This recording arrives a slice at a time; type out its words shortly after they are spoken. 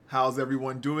How's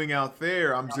everyone doing out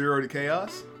there? I'm Zero to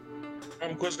Chaos.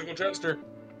 I'm Quizzical Chester.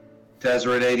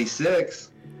 Tezzeret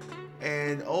 86.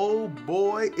 And oh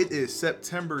boy, it is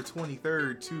September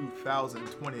 23rd,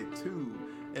 2022.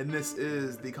 And this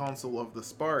is the console of the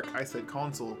Spark. I said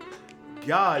console.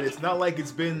 God, it's not like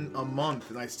it's been a month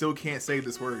and I still can't say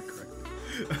this word correctly.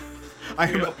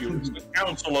 It's the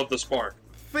Council of the Spark.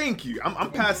 Thank you.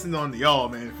 I'm passing on to y'all,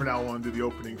 man, for now on to the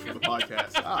opening for the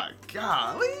podcast.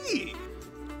 Golly.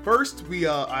 First,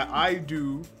 I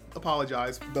do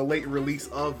apologize for the late release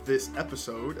of this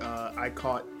episode. I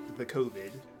caught the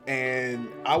COVID, and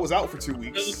I was out for 2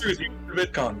 weeks. That's true. You were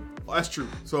at VidCon. Well, that's true.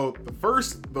 So the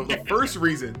first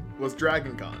reason was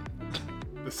Dragon Con.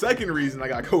 The second reason I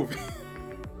got COVID.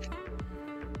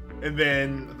 And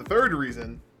then the third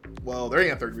reason, well, there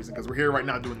ain't a third reason because we're here right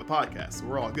now doing the podcast, so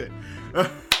we're all good.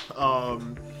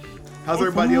 How's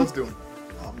everybody else doing?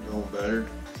 I'm doing better.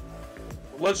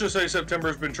 Let's just say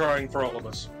September's been trying for all of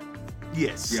us.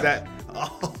 Yes, Yeah. that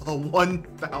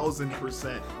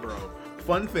 1,000%, bro.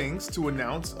 Fun things to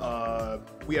announce.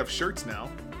 We have shirts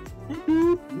now.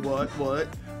 What?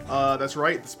 That's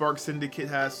right. The Spark Syndicate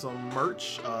has some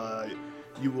merch.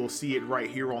 You will see it right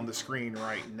here on the screen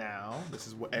right now. This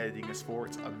is what editing is for.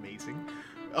 It's amazing.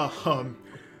 The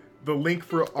link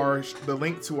to our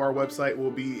website will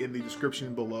be in the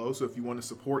description below. So if you want to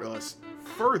support us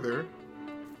further,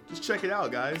 just check it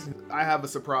out, guys. I have a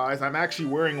surprise. I'm actually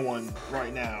wearing one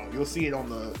right now. You'll see it on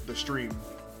the stream.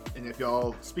 And if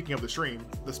y'all, speaking of the stream,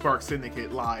 the Spark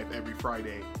Syndicate live every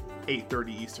Friday,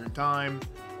 8:30 Eastern Time.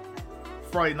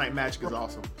 Friday Night Magic is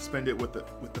awesome. Spend it with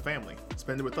the family.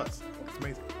 Spend it with us. It's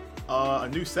amazing. A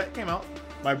new set came out.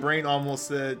 My brain almost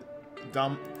said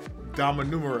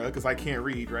Dominumera because I can't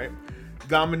read, right?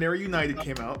 Dominaria United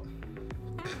came out.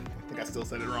 I think I still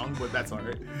said it wrong, but that's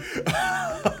alright.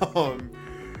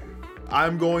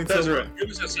 I'm going to... Tezzeret, give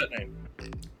us a set name.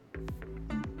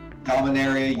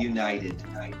 Dominaria United.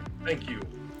 Thank you.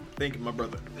 Thank you, my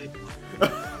brother.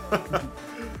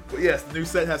 But yes, the new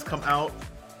set has come out.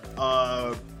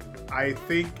 I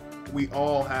think we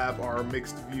all have our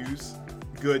mixed views,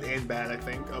 good and bad, I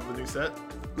think, of the new set.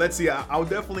 Let's see, I would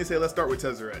definitely say let's start with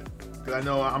Tezzeret. Because I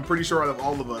know, I'm pretty sure out of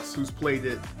all of us who's played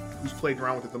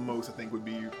around with it the most, I think would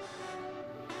be you.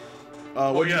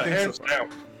 What do you think hands so far? down.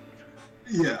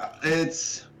 Yeah,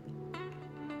 it's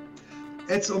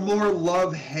a more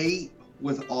love-hate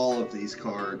with all of these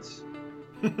cards.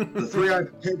 The three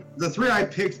I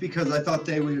picked because I thought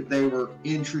they were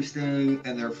interesting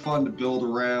and they're fun to build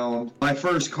around. My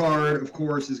first card, of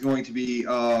course, is going to be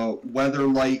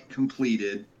Weatherlight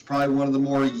Completed. Probably one of the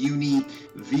more unique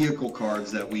vehicle cards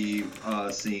that we've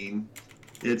seen.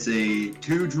 It's a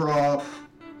 2-drop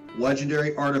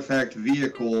legendary artifact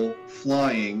vehicle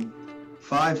flying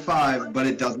 5/5, but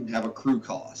it doesn't have a crew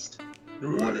cost.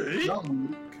 What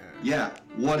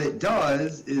it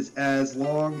does is as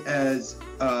long as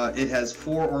it has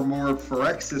 4 or more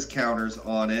Phyrexis counters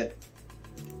on it,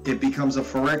 it becomes a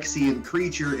Phyrexian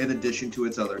creature in addition to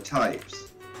its other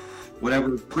types.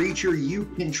 Whenever creature you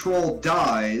control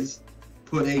dies,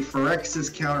 put a Phyrexis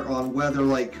counter on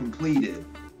Weatherlight Completed.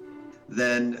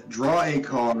 Then draw a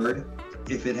card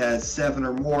if it has 7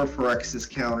 or more Phyrexis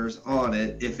counters on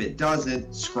it. If it doesn't,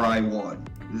 scry 1.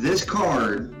 This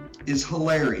card is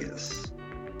hilarious,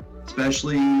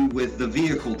 especially with the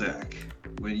vehicle deck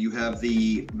when you have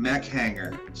the mech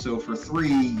hanger. So for 3,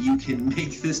 you can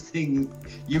make this thing,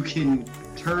 you can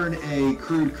turn a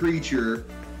crewed creature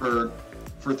for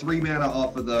 3 mana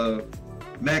off of the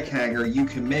mech hanger. You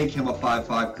can make him a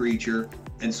 5/5 creature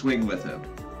and swing with him.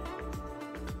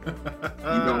 You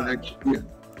don't actually,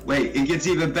 wait, it gets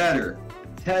even better.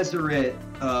 Tezzeret,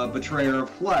 Betrayer of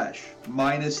Flesh,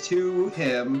 -2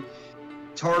 him.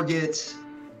 Target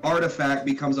artifact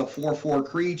becomes a 4/4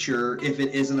 creature if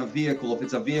it isn't a vehicle. If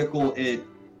it's a vehicle, it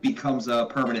becomes a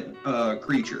permanent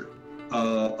creature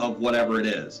of whatever it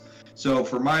is. So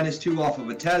for -2 off of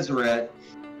a Tezzeret,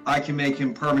 I can make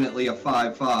him permanently a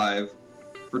 5/5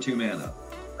 for 2 mana.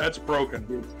 That's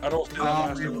broken. I don't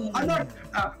feel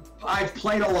I've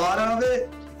played a lot of it.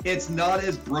 It's not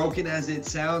as broken as it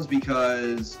sounds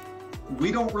because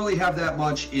we don't really have that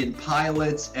much in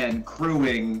pilots and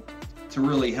crewing to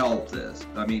really help this.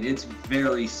 I mean, it's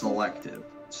very selective.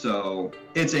 So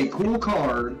it's a cool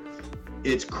card.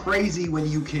 It's crazy when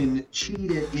you can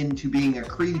cheat it into being a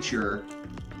creature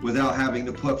without having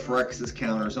to put Phyrexis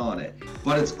counters on it.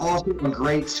 But it's also a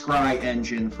great scry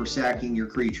engine for sacking your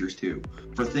creatures too.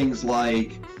 For things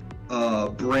like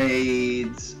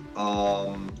Braids,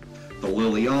 the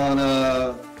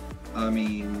Liliana, I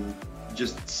mean,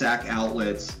 just sack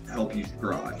outlets help you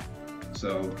scry.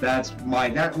 So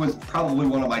that was probably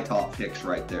one of my top picks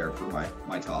right there for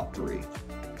my top 3.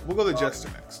 We'll go to Jester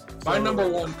next. My So- number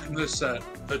 1 in this set,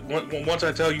 that once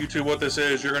I tell you two what this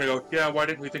is, you're going to go, yeah, why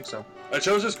didn't we think so? I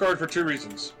chose this card for 2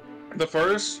 reasons. The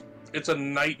first, it's a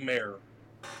nightmare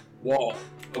wall.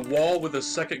 A wall with a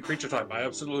second creature type. I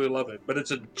absolutely love it. But it's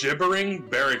a gibbering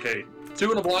barricade. 2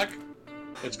 and a black.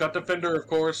 It's got Defender, of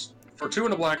course. For 2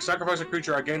 and a black, sacrifice a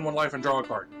creature, I gain 1 life and draw a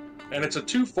card. And it's a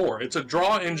 2/4. It's a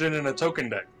draw engine in a token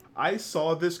deck. I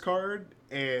saw this card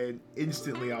and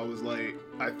instantly I was like,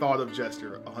 I thought of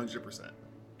Jester 100%.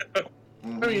 I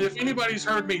mean, if anybody's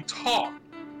heard me talk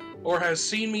or has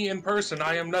seen me in person,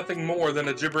 I am nothing more than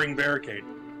a gibbering barricade.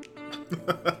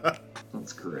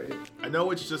 That's great. I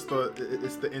know it's just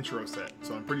the intro set,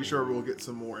 so I'm pretty sure we'll get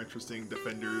some more interesting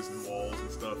defenders and walls and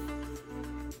stuff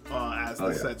as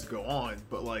the sets go on.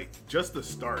 But like just the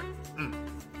start,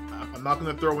 I'm not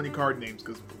gonna throw any card names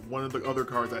because one of the other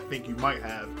cards I think you might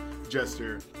have,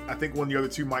 Jester. I think one of the other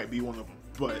 2 might be one of them.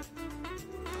 But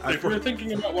If you're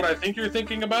thinking about what I think you're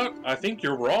thinking about, I think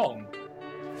you're wrong.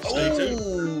 Stay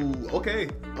tuned. Okay.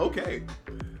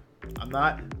 I'm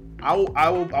not. I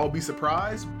will be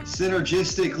surprised.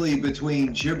 Synergistically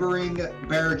between Gibbering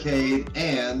Barricade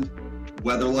and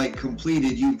Weatherlight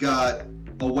Completed, you've got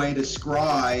a way to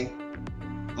scry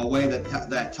away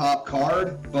that top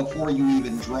card before you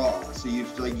even draw. So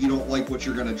you don't like what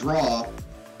you're gonna draw,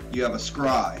 you have a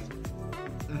scry.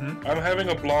 I'm having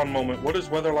a blonde moment. What is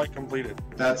Weatherlight Completed?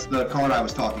 That's the card I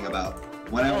was talking about.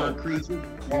 Whenever a creature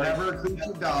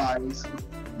dies,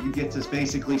 you get to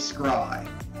basically scry.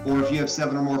 Or if you have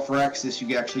 7 or more Phyrexis,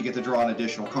 you actually get to draw an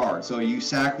additional card. So you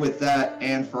sack with that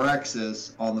and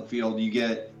Phyrexis on the field, you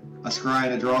get a scry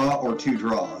and a draw or 2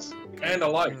 draws. And a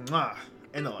life.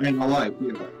 And a life. And a life,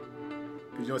 yeah.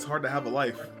 Because it's hard to have a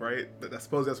life, right? I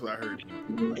suppose that's what I heard.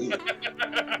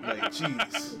 Like,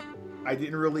 jeez. I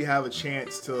didn't really have a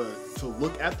chance to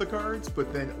look at the cards,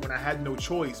 but then when I had no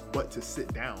choice but to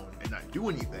sit down and not do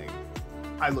anything,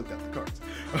 I looked at the cards.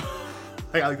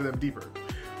 I looked at them deeper.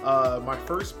 My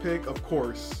first pick, of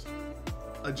course,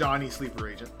 a Johnny Sleeper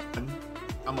Agent.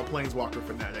 I'm a Planeswalker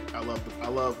fanatic. I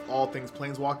love all things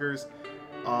Planeswalkers.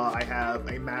 I have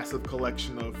a massive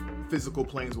collection of physical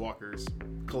Planeswalkers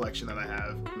collection that I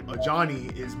have. Johnny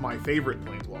is my favorite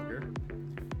Planeswalker,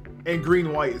 and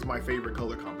green-white is my favorite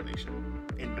color combination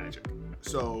in Magic.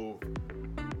 So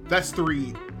that's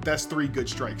three good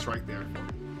strikes right there.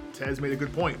 Tez made a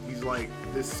good point. He's like,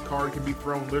 this card can be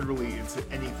thrown literally into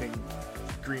anything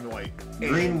green-white.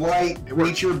 Green-white,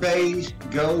 creature base,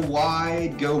 go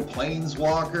wide, go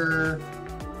Planeswalker.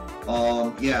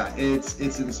 Yeah, it's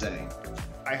insane.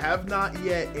 I have not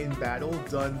yet in battle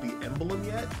done the emblem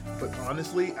yet, but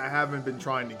honestly, I haven't been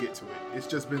trying to get to it. It's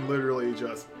just been literally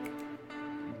just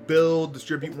build,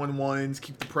 distribute 1/1s,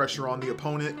 keep the pressure on the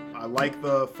opponent. I like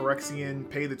the Phyrexian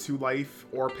pay the 2 life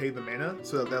or pay the mana,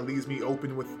 so that leaves me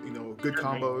open with good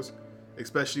combos,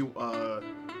 especially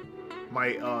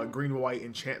my green-white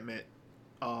enchantment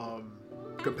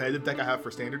competitive deck I have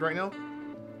for standard right now.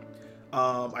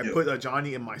 I put a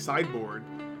Johnny in my sideboard,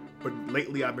 but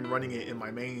lately I've been running it in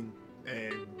my main,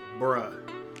 and bruh,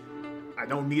 I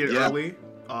don't need it early.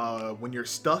 When you're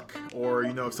stuck or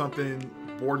something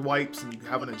board wipes and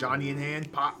having a Johnny in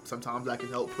hand, pop, sometimes that can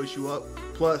help push you up.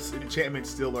 Plus, enchantments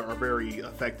still are very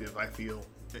effective, I feel,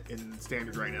 in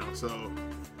standard right now. So,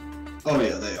 oh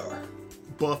yeah, they are.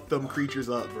 Buff them creatures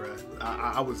up, bruh.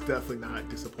 I was definitely not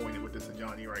disappointed with this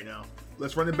Johnny right now.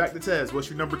 Let's run it back to Tez. What's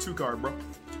your number 2 card, bro?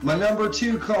 My number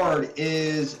 2 card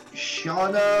is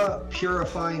Shauna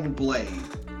Purifying Blade.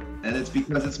 And it's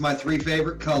because it's my 3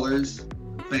 favorite colors,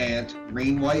 Bant,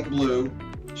 green, white, blue.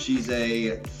 She's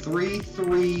a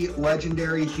 3/3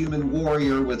 legendary human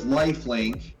warrior with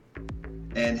lifelink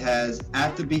and has,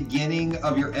 at the beginning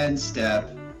of your end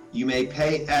step, you may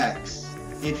pay X.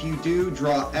 If you do,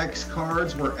 draw X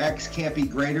cards where X can't be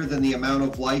greater than the amount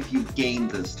of life you've gained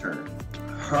this turn.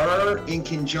 Her, in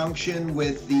conjunction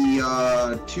with the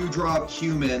 2-drop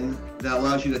human that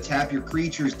allows you to tap your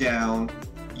creatures down,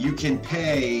 you can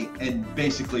pay and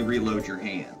basically reload your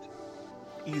hand.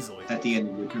 Easily. At the end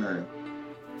of your turn.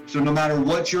 So no matter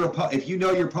what if you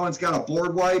know your opponent's got a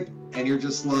board wipe and you're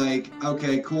just like,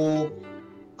 okay, cool,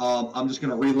 I'm just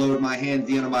going to reload my hand at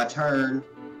the end of my turn,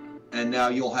 and now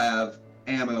you'll have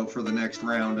ammo for the next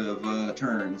round of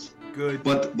turns. Good.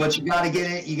 But you gotta get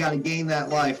it. You gotta gain that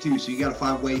life too. So you gotta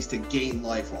find ways to gain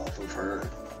life off of her.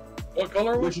 What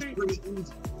color was Which she? is pretty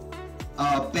easy.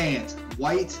 Bant,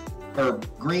 white or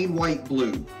green, white,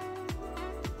 blue.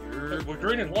 With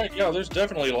green and white, yeah, there's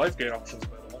definitely life gain options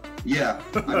available. Yeah,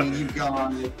 I mean, you've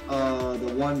got the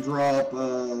 1-drop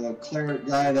cleric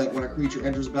guy that when a creature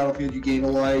enters the battlefield, you gain a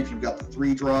life. You've got the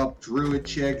 3-drop druid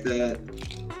chick that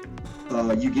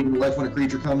you gain a life when a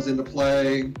creature comes into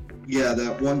play. Yeah,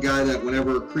 that one guy that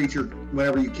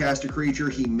whenever you cast a creature,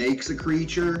 he makes a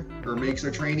creature or makes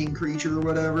a training creature or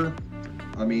whatever.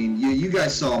 I mean, you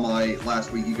guys saw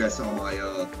last week. You guys saw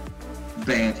my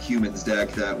Bant Humans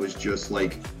deck that was just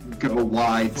like go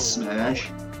wide smash.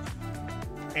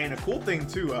 And a cool thing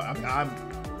too, I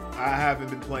haven't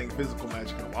been playing physical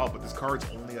Magic in a while, but this card's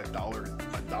only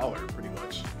 $1 pretty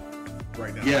much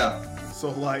right now. Yeah.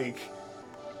 So like,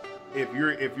 if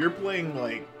you're playing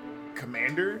like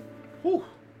Commander, whew,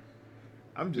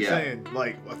 I'm just saying,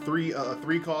 like a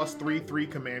 3-cost 3/3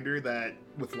 Commander that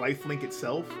with lifelink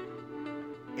itself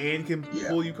and can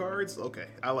pull you cards. Okay,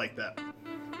 I like that.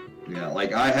 Yeah,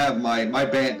 like I have my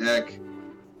Bant deck.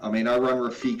 I mean, I run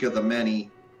Rafika the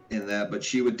Many in that, but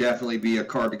she would definitely be a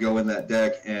card to go in that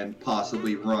deck and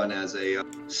possibly run as a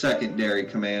secondary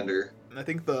commander. And I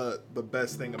think the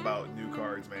best thing about new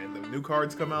cards, man, the new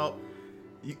cards come out,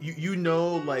 you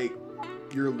know, like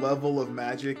your level of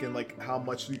Magic and like how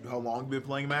long you've been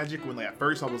playing Magic. When like at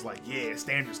first I was like, yeah,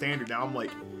 standard. Now I'm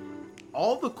like,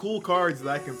 all the cool cards that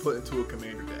I can put into a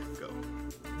commander deck go.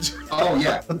 Oh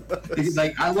yeah, because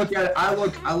like I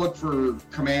look for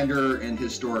Commander and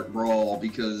Historic Brawl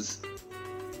because,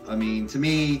 I mean, to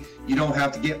me, you don't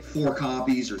have to get 4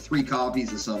 copies or 3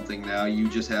 copies of something now. You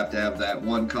just have to have that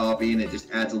 1 copy, and it just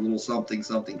adds a little something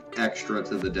extra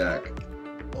to the deck.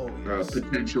 Oh yes.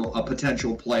 A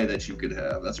potential play that you could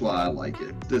have. That's why I like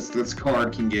it. This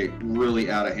card can get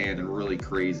really out of hand and really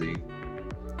crazy.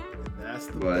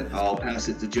 But I'll pass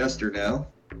it to Jester now.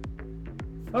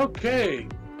 Okay.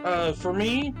 For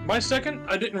me, my second,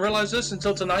 I didn't realize this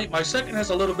until tonight. My second has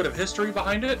a little bit of history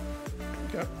behind it.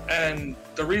 Okay. And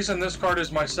the reason this card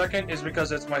is my second is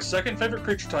because it's my second favorite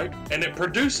creature type, and it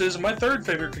produces my third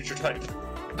favorite creature type.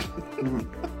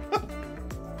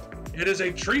 It is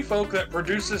a tree folk that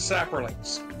produces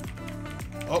saplings.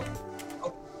 Oh.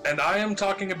 And I am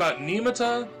talking about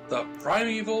Nemata, the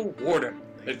Primeval Warden.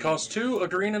 It costs 2, a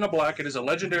green and a black. It is a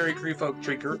legendary tree folk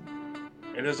creature.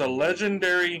 It is a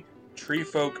legendary tree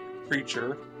folk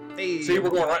creature. Hey. See,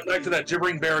 we're going right back to that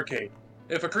gibbering barricade.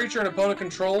 If a creature an opponent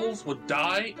controls would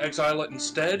die, exile it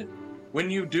instead.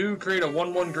 When you do, create a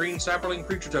 1/1 green sapling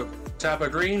creature token. Tap a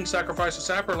green, sacrifice a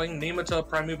sapling. Nemata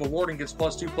Primeval Warden gets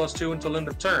 +2/+2 until end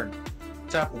of turn.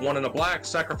 Tap 1 and a black,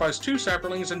 sacrifice 2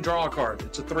 saplings, and draw a card.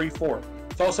 It's a 3/4.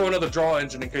 It's also another draw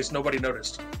engine in case nobody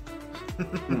noticed.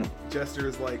 Jester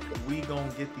is like, we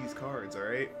gonna get these cards, all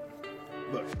right?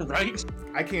 Look, right?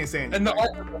 I can't say anything. And the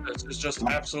art of this is just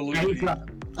absolutely...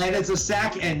 And it's a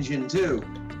sack engine, too.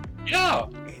 Yeah!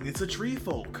 And it's a tree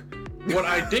folk. What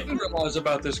I didn't realize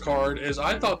about this card is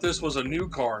I thought this was a new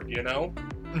card, you know?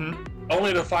 Mm-hmm.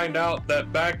 Only to find out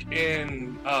that back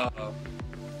in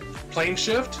Plane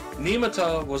Shift,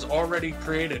 Nemata was already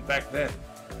created back then.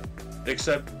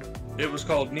 Except it was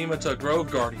called Nemata Grove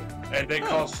Guardian, and it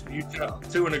cost you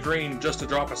 2 and a green just to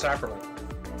drop a sapling.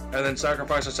 And then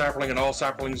sacrifice a sapling, and all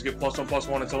saplings get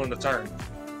 +1/+1 until end of turn.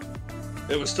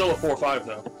 It was still a 4/5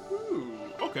 though. Ooh,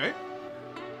 okay.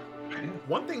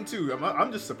 One thing too,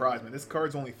 I'm just surprised, man. This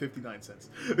card's only 59 cents.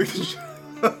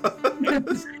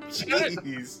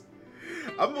 Jeez.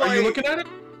 I'm like, are you looking at it?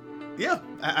 Yeah,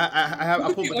 I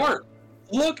pulled the art.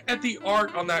 Look at the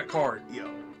art on that card. Yo,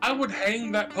 I would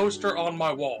hang that poster on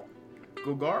my wall.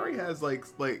 Golgari has like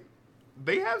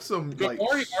they have some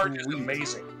Golgari art is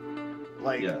amazing.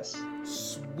 Like, yes,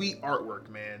 sweet artwork,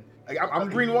 man. Like, I'm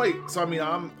green white, so I mean,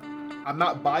 I'm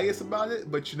not biased about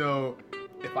it, but you know,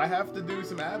 if I have to do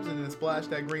some abs and then splash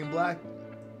that green black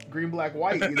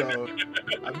white, you know,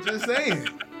 I'm just saying.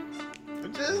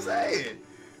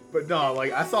 But no,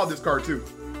 like I saw this card too.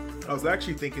 I was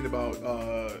actually thinking about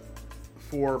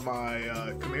for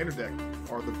my commander deck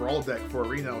or the brawl deck for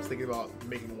arena. I was thinking about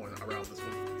making one around this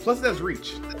one. Plus, it has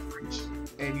reach.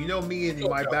 And you know me and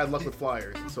my bad luck with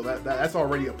flyers, so that's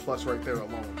already a plus right there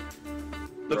alone.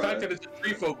 The fact that it's a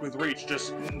tree folk with reach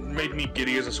just made me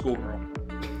giddy as a schoolgirl.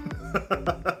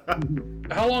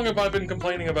 How long have I been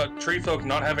complaining about tree folk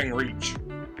not having reach?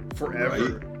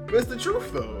 Forever. Right. But it's the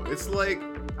truth though. It's like,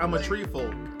 I'm a tree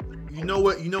folk. You know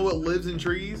what lives in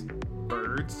trees?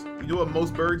 Birds. You know what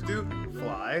most birds do?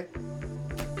 Fly.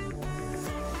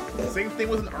 Same thing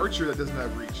with an archer that doesn't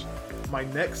have reach. My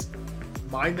next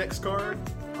card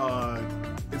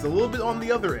is a little bit on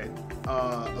the other end.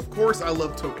 Of course, I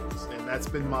love tokens, and that's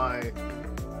been my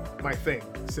thing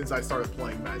since I started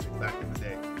playing Magic back in the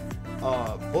day.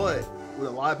 But what a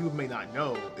lot of people may not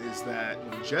know is that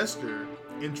when Jester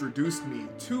introduced me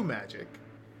to Magic,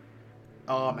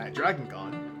 at Dragon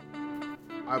Con,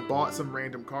 I bought some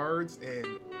random cards,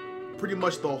 and pretty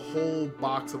much the whole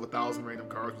box of 1,000 random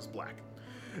cards was black.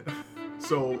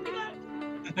 So,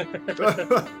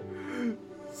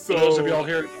 For those of y'all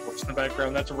here in the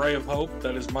background, that's a ray of hope.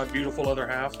 That is my beautiful other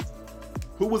half.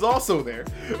 Who was also there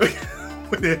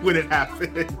when it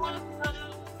happened.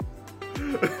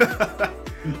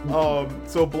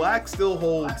 So black still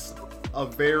holds a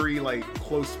very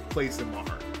close place in my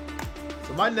heart.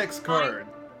 So my next card.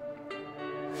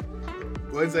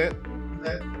 What is that?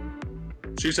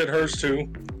 She said hers too.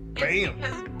 Bam.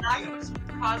 Because black was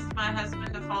what caused my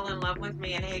husband to fall in love with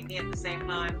me and hate me at the same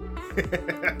time.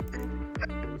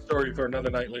 Story for another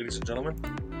night, ladies and gentlemen.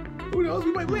 Who knows?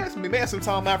 We may have some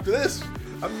time after this.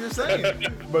 I'm just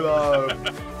saying. But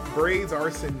Braids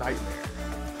Arson Nightmare.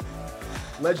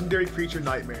 Legendary creature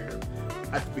Nightmare.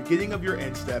 At the beginning of your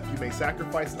end step, you may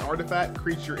sacrifice an artifact,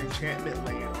 creature, enchantment,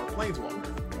 land, or planeswalker.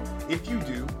 If you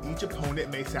do, each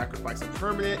opponent may sacrifice a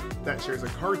permanent that shares a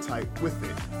card type with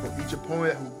it. For each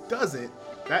opponent who doesn't,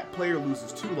 that player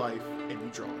loses 2 life and you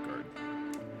draw a card.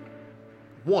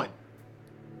 1.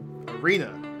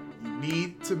 Arena. You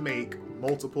need to make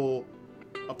multiple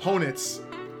opponents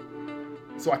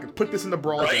so I can put this in the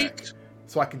brawl deck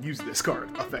so I can use this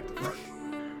card effectively.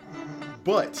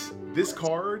 But this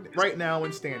card right now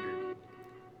in Standard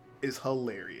is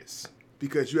hilarious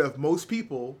because you have most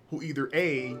people who either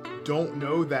A, don't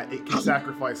know that it can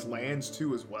sacrifice lands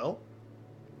too as well.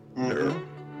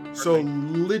 Mm-hmm. So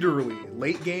literally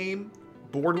late game,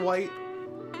 board wipe,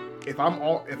 if I'm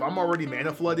already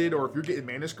mana flooded or if you're getting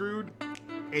mana screwed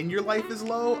and your life is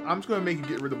low, I'm just gonna make you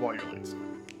get rid of all your lands.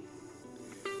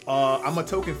 I'm a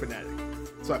token fanatic.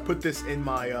 So I put this in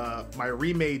my my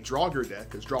remade Draugr deck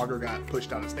because Draugr got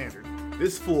pushed out of Standard.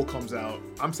 This fool comes out.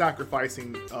 I'm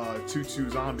sacrificing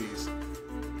 2/2 zombies.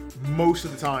 Most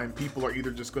of the time, people are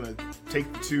either just gonna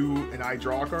take the 2 and I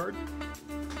draw a card.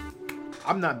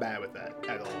 I'm not bad with that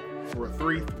at all. For a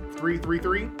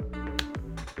 3/3/3/3.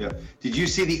 Yeah. Did you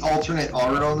see the alternate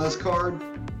art on this card?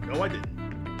 No, I didn't.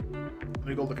 Let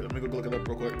me go look it up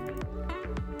real quick.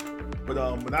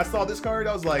 But when I saw this card,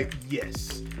 I was like,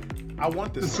 yes. I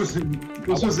want this.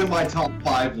 This was in my top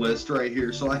 5 list right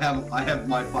here, so I have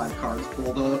my 5 cards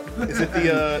pulled up. Is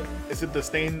it the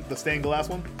stained glass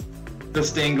one? The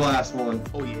stained glass one.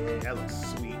 Oh yeah, that looks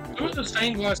sweet. The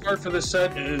stained glass art for this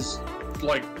set is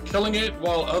killing it,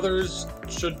 while others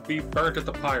should be burnt at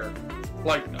the pyre.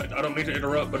 I don't mean to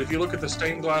interrupt, but if you look at the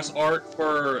stained glass art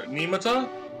for Nimata,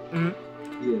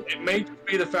 it may just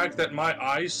be the fact that my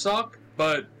eyes suck,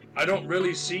 but I don't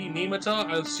really see Nimata.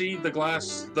 I see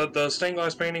the stained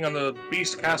glass painting on the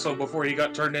Beast Castle before he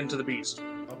got turned into the Beast.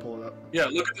 I'll pull it up. Yeah,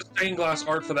 look at the stained glass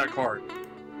art for that card.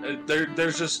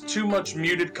 There's just too much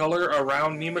muted color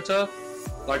around Nimata,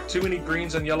 too many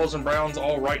greens and yellows and browns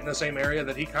all right in the same area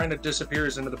that he kind of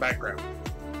disappears into the background.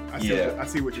 I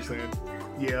see what you're saying.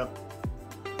 Yeah.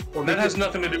 Or that has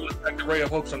nothing to do with the fact that Ray of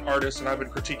Hope's an artist and I've been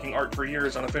critiquing art for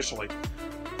years unofficially.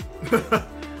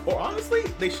 Or honestly,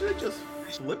 they should have just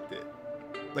flipped it.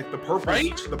 The purples,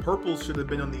 right? The purples should have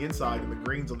been on the inside and the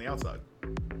greens on the outside.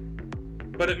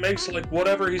 But it makes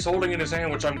whatever he's holding in his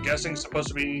hand, which I'm guessing is supposed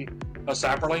to be a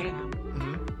sapperling.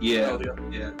 Mm-hmm. Yeah.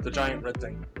 The giant red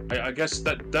thing. I guess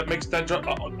that makes that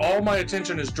all my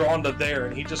attention is drawn to there,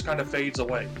 and he just kind of fades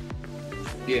away.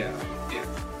 Yeah.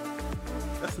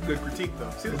 That's a good critique, though.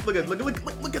 See, look at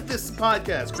this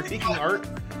podcast, critiquing art,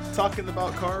 talking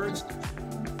about cards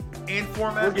and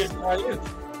formats. We're getting right in.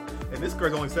 And this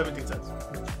card's only 17 cents.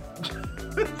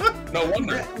 No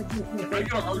wonder. The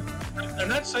regular art,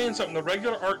 and that's saying something. The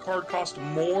regular art card cost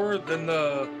more than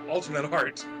the alternate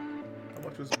art. How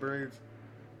much was the Braids?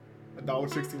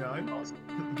 $1.69.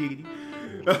 Giggity.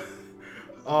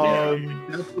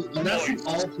 That's the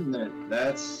alternate.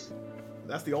 That's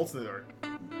the alternate art.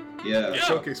 Yeah.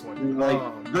 Showcase one.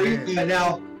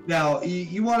 Now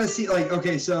you want to see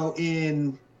so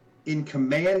in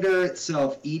Commander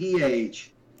itself, EDH,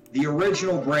 the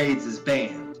original Braids is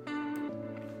banned.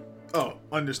 Oh,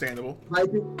 understandable.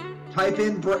 Type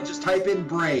in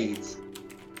Braids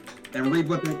and read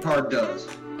what that card does.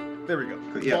 There we go.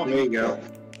 Yeah, there you go.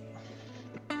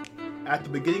 At the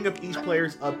beginning of each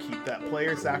player's upkeep, that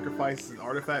player sacrifices an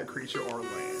artifact, creature, or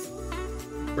land.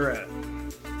 Bruh.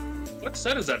 What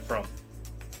set is that from?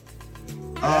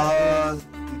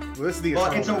 This is the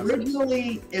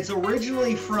it's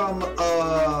originally from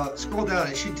scroll down,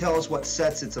 it should tell us what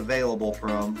sets it's available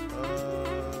from.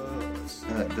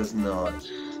 It does not.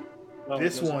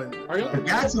 This one.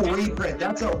 That's a reprint.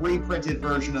 That's a reprinted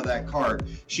version of that card.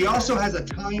 She also has a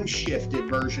time shifted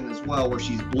version as well, where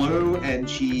she's blue and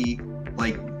she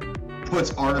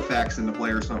puts artifacts into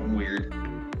play or something weird.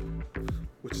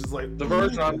 Which is like The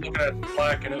version I'm looking at is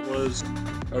black, and it was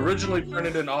originally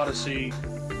printed in Odyssey,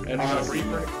 and got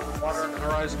reprinted in Modern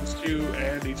Horizons 2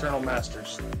 and Eternal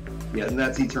Masters. Yeah, and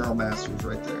that's Eternal Masters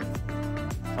right there.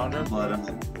 Chandra? But,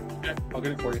 Okay, I'll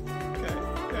get it for you.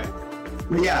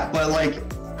 okay. yeah, but like,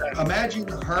 imagine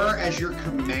her as your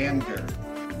commander.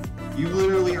 You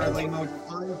literally are the most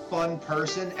fun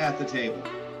person at the table.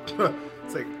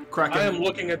 It's like cracking. I am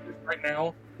looking at this right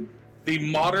now. The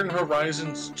Modern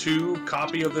Horizons 2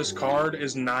 copy of this card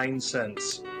is 9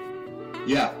 cents.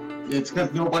 Yeah, it's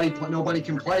because nobody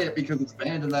can play it because it's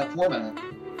banned in that format.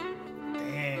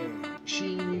 Dang.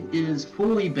 She is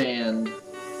fully banned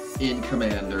in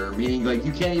Commander, meaning like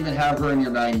you can't even have her in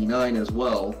your 99 as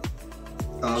well.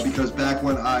 Because back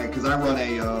when I run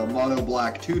a mono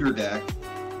black tutor deck,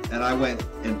 and I went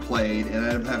and played, and I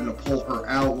ended up having to pull her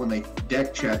out when they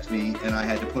deck checked me, and I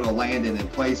had to put a land in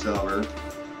place of her.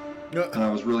 And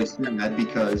I was really sad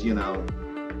because, you know,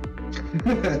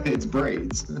 it's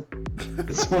braids.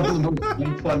 It's one of the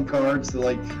most fun cards. So,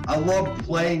 like, I love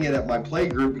playing it at my play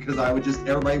group because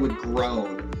everybody would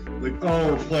groan. Like,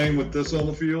 oh, we're playing with this on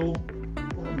the field?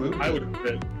 I would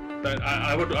fit.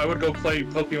 I would go play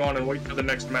Pokemon and wait for the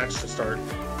next match to start.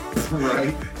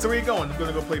 Right. So where you going? I'm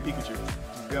gonna go play Pikachu.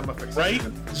 Got my face. Right?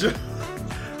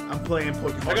 I'm playing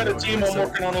Pokemon. I got a Go team again, I'm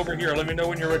working on over here. Let me know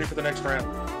when you're ready for the next round.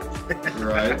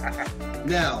 Right.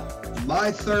 Now,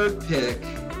 my third pick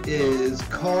is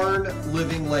Karn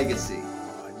Living Legacy.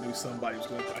 I knew somebody was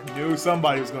going to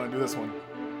do this one.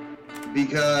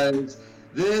 Because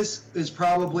this is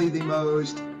probably the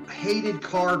most hated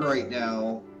card right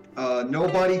now.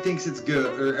 Nobody thinks it's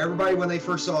good, or everybody when they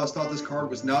first saw us thought this card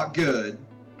was not good.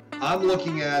 I'm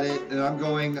looking at it and I'm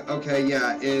going, okay,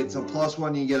 yeah, it's a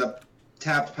 +1, you get a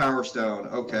tapped Power Stone.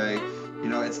 Okay, you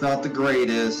know, it's not the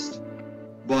greatest,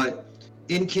 but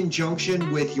in conjunction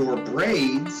with your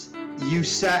braids, you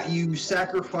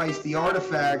sacrifice the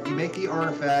artifact, you make the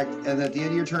artifact, and at the end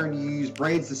of your turn you use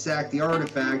braids to sack the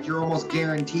artifact. You're almost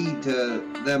guaranteed to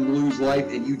them lose life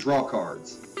and you draw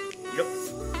cards. Yep.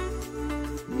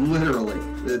 Literally.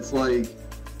 It's like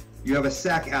you have a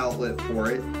sack outlet for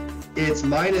it. Its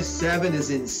 -7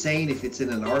 is insane if it's in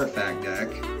an artifact deck.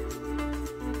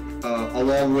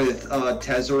 Along with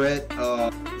Tezzeret,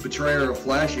 Betrayer of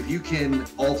Flesh. If you can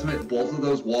ultimate both of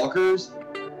those walkers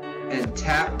and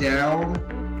tap down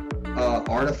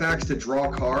artifacts to draw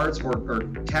cards, or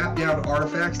tap down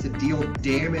artifacts to deal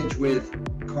damage with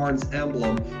Karn's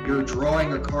emblem, you're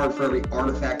drawing a card for every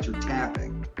artifact you're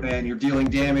tapping. And you're dealing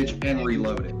damage and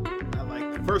reloading. I like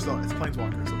it. First off, it's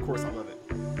Planeswalker, so of course I love it.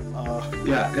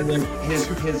 Yeah, and then his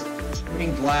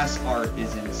stained glass art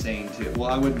is insane too. Well,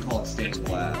 I wouldn't call it stained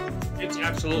glass. It's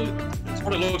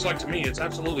what it looks like to me. It's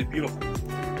absolutely beautiful. Yeah.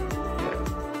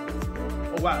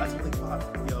 Oh wow, that's really fun.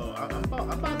 Yo,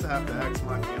 I'm about to have to ask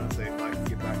my fiance if I can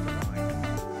get back to buying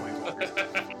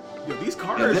Planeswalkers. Yo, these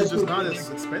cards are just not as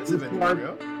expensive anymore,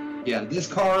 yo. Yeah, this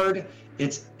card,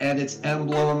 its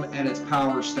emblem and its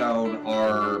Power Stone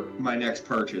are my next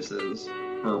purchases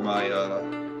for my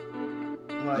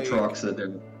Like Atraxa deck.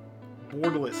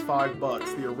 Borderless $5,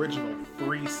 the original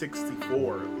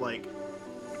 $364. Like,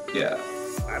 Yeah.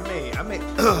 I may.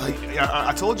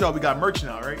 I told y'all we got merch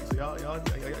now, right? So y'all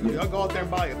go out there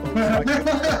and buy it, folks.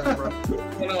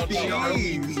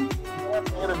 Jeez.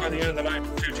 Order by the end of the night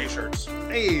 2 t-shirts.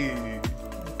 Hey,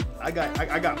 I got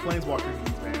Planeswalker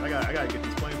needs, man. I gotta get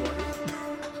these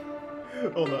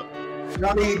Planeswalkers. Hold up.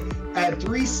 I mean, at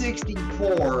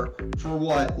 364 for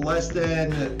what? Less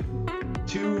than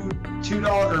 $2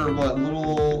 or what?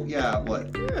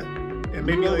 And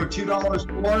maybe over like $2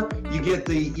 more, you get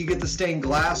the stained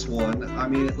glass one. I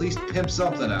mean, at least pimp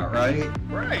something out, right?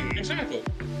 right. Exactly.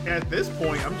 At this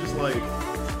point, I'm just like,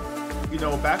 you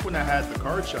know, back when I had the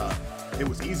card shop, it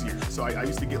was easier. So I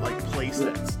used to get like play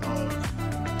sets of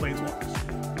Planeswalkers.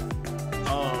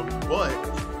 But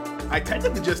I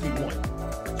technically just need one.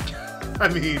 I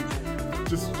mean,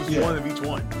 just one of each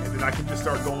one, and then I can just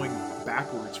start going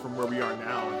backwards from where we are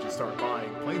now and just start buying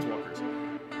Planeswalkers.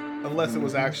 Unless it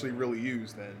was actually really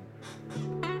used, then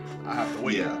I have to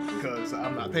wait because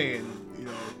I'm not paying, you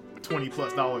know,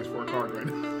 $20+ for a card right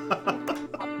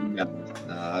now.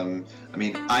 I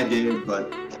mean, I did,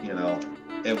 but you know,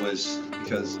 it was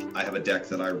because I have a deck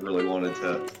that I really wanted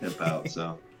to pimp out.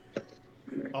 So,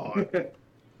 Oh,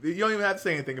 you don't even have to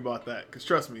say anything about that, because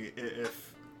trust me,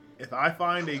 if I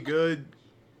find a good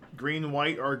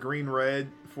green-white or green-red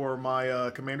for my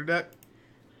commander deck,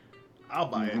 I'll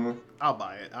buy it. I'll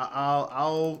buy it.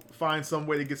 I'll find some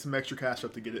way to get some extra cash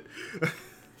up to get it.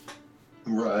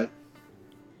 right.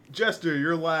 Jester,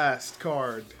 your last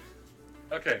card.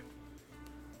 Okay.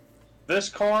 This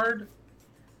card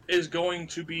is going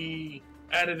to be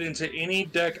added into any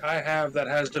deck I have that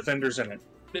has defenders in it.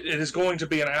 It is going to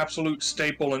be an absolute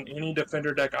staple in any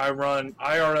defender deck I run,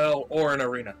 IRL or in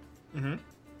Arena. Mm-hmm.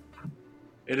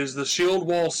 It is the Shield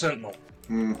Wall Sentinel.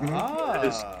 Mm-hmm. It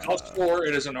is cost 4.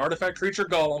 It is an artifact creature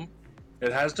golem.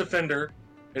 It has defender.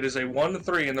 It is a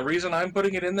 1/3, and the reason I'm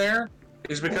putting it in there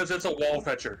is because it's a wall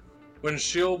fetcher. When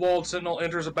Shield Walled Sentinel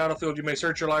enters a battlefield, you may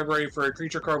search your library for a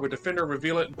creature card with defender,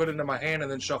 reveal it, and put it into my hand, and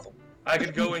then shuffle. I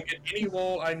could go and get any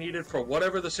wall I needed for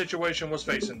whatever the situation was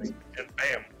facing me, and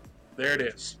bam, there it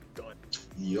is. Done.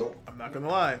 Yup. I'm not gonna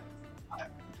lie.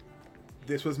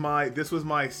 This was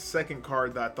my second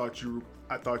card that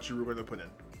I thought you were gonna put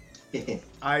in.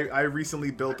 I recently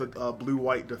built a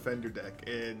blue-white defender deck,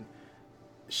 and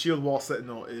Shield Wall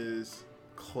Sentinel is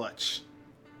clutch.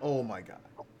 Oh my god,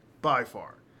 by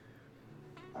far.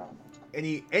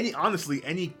 Honestly,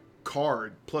 any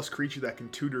card plus creature that can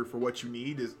tutor for what you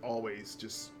need is always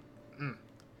just. And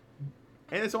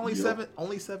it's only Yep.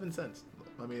 7 cents.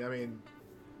 I mean.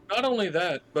 Not only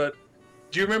that, but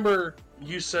do you remember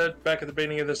you said back at the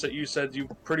beginning of this that you said you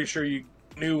were pretty sure you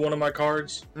knew one of my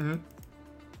cards? Mm-hmm.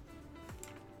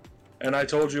 And I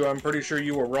told you I'm pretty sure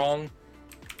you were wrong.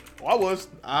 Well, I was.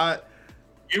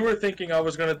 You were thinking I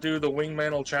was going to do the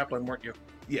Wingmantle Chaplain, weren't you?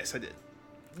 Yes, I did.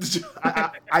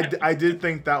 I did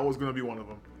think that was going to be one of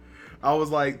them. I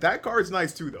was like, that card's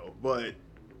nice too, though. But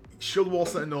Shield Wall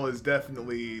Sentinel is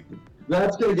definitely.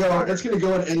 That's gonna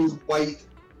go in any white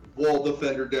wall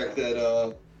defender deck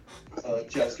that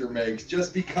Chester makes,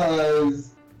 just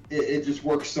because it just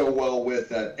works so well with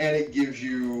that, and it gives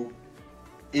you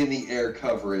in the air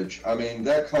coverage. I mean,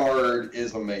 that card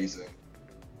is amazing.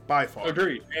 By far.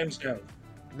 Agreed, hands down.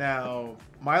 Now,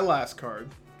 my last card.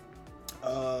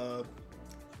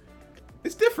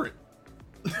 It's different.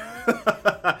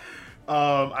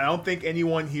 I don't think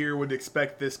anyone here would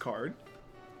expect this card,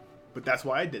 but that's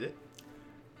why I did it.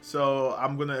 So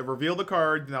I'm gonna reveal the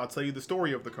card, and I'll tell you the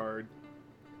story of the card,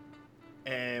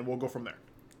 and we'll go from there.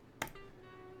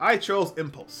 I chose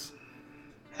Impulse.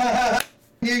 I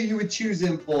knew you would choose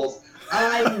Impulse.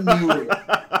 I knew it.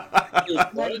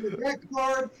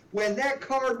 When that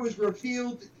card was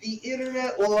revealed, the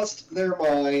internet lost their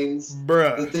minds.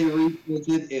 Bruh. That they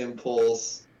reprinted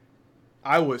Impulse.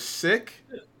 I was sick.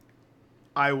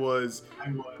 I was.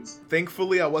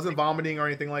 Thankfully, I wasn't vomiting or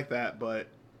anything like that, but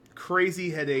crazy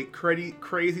headache,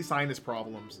 crazy sinus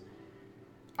problems.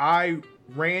 I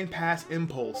ran past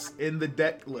Impulse in the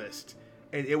deck list,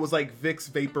 and it was like Vicks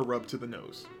Vapor Rub to the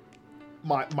nose.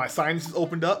 My sinuses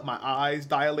opened up, my eyes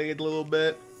dilated a little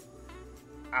bit.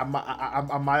 I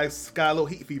might have got a little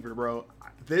heat fever, bro.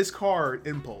 This card,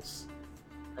 Impulse.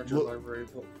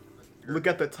 Look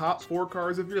at the top 4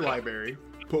 cards of your library,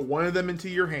 put one of them into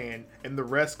your hand, and the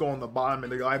rest go on the bottom of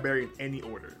the library in any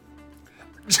order.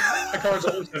 That card's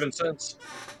only 7 cents.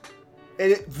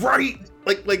 And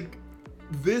like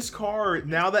this card,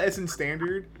 now that it's in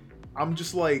standard, I'm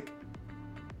just like,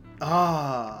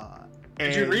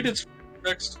 Did you read its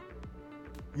text?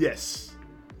 Yes.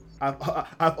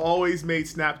 I've always made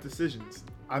snap decisions.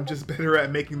 I'm just better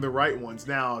at making the right ones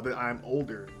now that I'm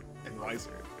older and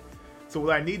wiser. So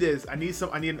what I need is I need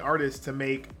an artist to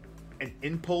make an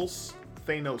Impulse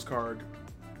Thanos card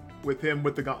with him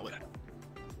with the gauntlet.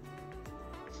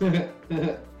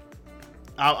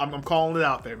 I'm calling it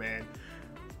out there, man.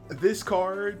 This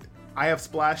card, I have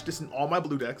splashed this in all my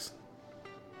blue decks.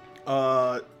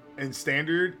 In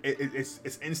standard,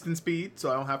 it's instant speed,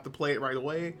 so I don't have to play it right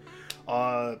away.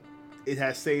 It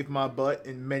has saved my butt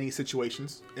in many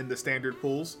situations in the standard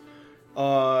pools.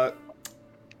 I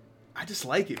just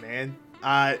like it, man.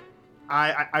 I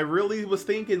really was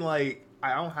thinking like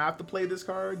I don't have to play this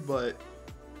card, but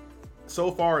so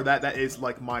far that is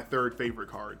like my third favorite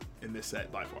card in this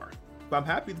set by far. But I'm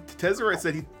happy.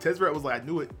 Tezzeret was like, I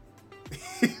knew it.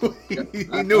 he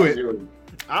knew it.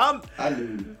 I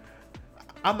knew.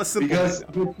 I'm a simple because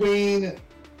man.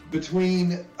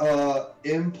 between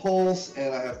Impulse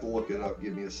and I have to look it up.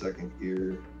 Give me a second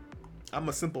here. I'm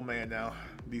a simple man now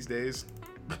these days.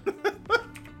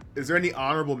 Is there any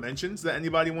honorable mentions that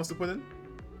anybody wants to put in?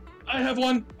 I have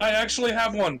one. I actually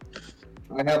have one.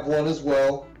 I have one as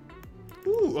well.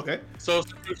 Ooh, okay. So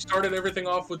since we've started everything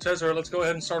off with Tezzeret, let's go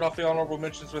ahead and start off the honorable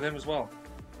mentions with him as well.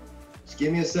 Just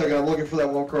give me a second. I'm looking for that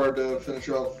one card to finish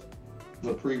off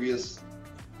the previous.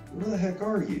 Where the heck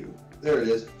are you? There it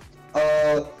is.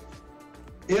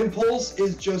 Impulse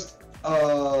is just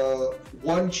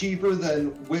one cheaper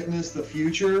than Witness the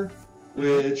Future,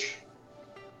 which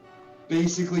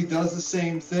basically does the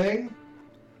same thing,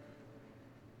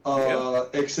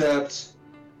 except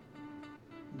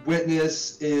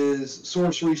Witness is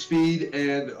sorcery speed,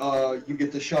 and you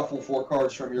get to shuffle 4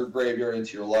 cards from your graveyard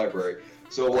into your library.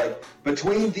 So, like,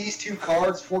 between these 2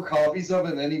 cards, 4 copies of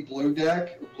it, and any blue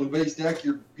base deck,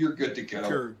 you're good to go.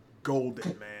 You're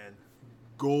golden, man.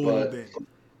 Golden.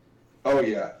 Oh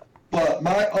yeah. But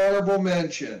my honorable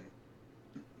mention,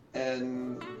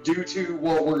 and due to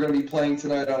what we're going to be playing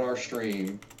tonight on our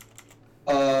stream,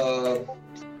 Joda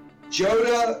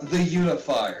the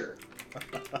Unifier.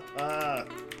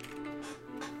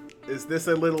 Is this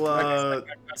a little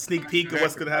sneak peek of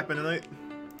what's going to happen tonight?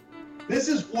 This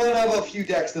is one of a few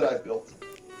decks that I've built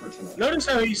for tonight. Notice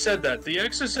how he said that. The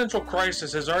existential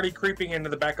crisis is already creeping into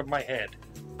the back of my head.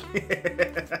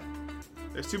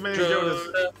 There's too many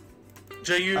Jodas.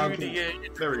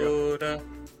 There we go.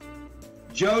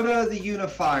 Joda the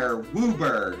Unifier,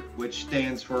 Wooburg, which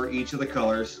stands for each of the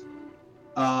colors.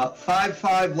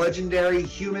 5/5 legendary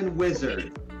human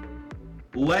wizard.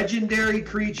 Legendary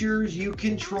creatures you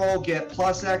control get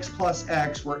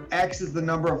 +X/+X, where X is the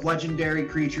number of legendary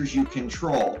creatures you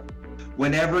control.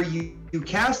 Whenever you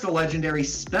cast a legendary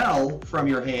spell from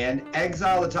your hand,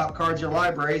 exile the top cards of your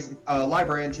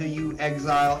library until you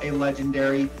exile a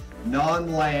legendary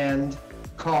non-land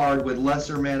card with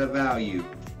lesser mana value.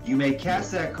 You may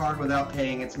cast that card without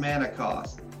paying its mana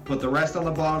cost. Put the rest on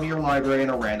the bottom of your library in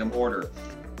a random order.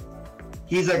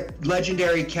 He's a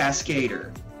legendary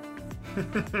cascader.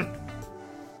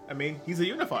 I mean, he's a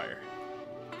unifier.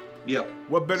 Yep.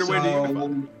 What better way to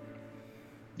unify?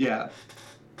 Yeah.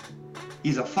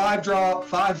 He's a 5-drop,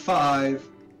 5/5,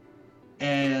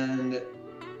 and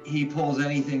he pulls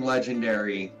anything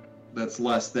legendary that's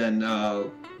less than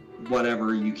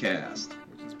whatever you cast.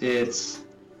 It's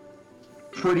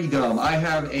pretty dumb. I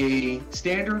have a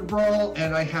standard brawl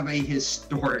and I have a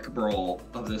historic brawl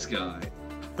of this guy.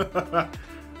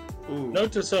 Ooh.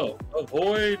 Note to self: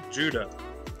 avoid Judah.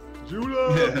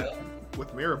 Judah!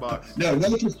 With Mirror Box. No,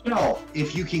 note to self: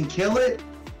 if you can kill it,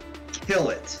 kill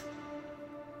it.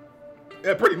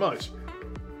 Yeah, pretty much.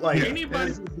 Like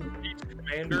Anybody who's a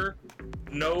commander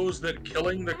knows that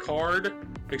killing the card,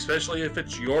 especially if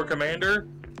it's your commander,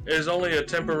 is only a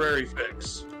temporary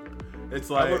fix. It's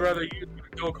like I would rather use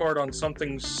a kill card on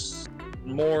something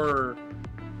more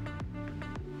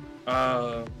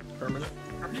permanent.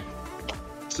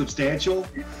 Substantial.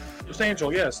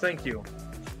 Substantial, yes, thank you.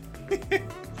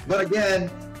 But again,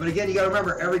 you gotta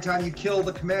remember, every time you kill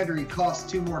the commander, he costs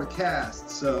 2 more to cast,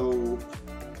 so...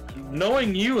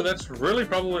 Knowing you, that's really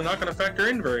probably not going to factor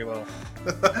in very well.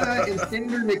 In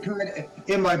standard, it kind of...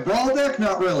 In my brawl deck,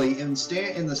 not really. In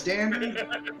the standard,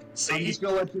 I'm See? just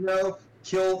gonna let you know,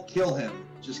 kill him.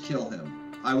 Just kill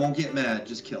him. I won't get mad,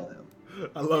 just kill him.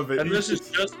 I love it. And this is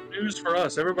just news for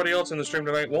us. Everybody else in the stream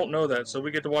tonight won't know that, so we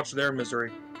get to watch their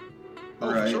misery. Oh,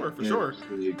 Alright, for sure.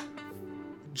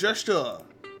 Gesture,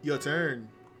 your turn.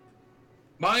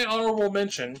 My honorable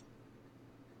mention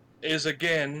is,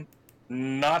 again,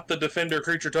 not the Defender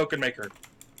creature token maker.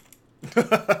 It's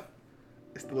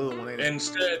the little one, ain't it?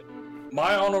 Instead,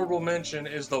 my honorable mention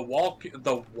is the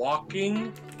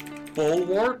Walking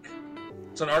Bulwark.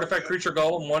 It's an artifact creature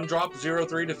golem, 1-drop,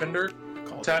 0/3 Defender.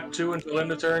 Tap 2 until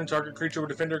end of turn. Target creature with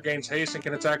Defender gains haste and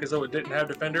can attack as though it didn't have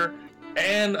Defender,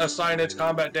 and assign its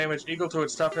combat damage equal to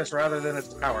its toughness rather than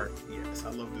its power. Yes, I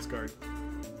love this card.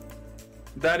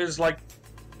 That is like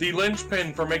the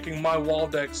linchpin for making my wall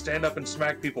deck stand up and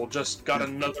smack people. Just got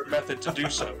another method to do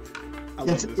so. I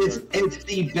love this card. It's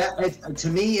the best. To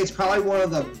me, it's probably one of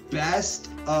the best.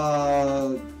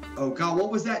 Oh god,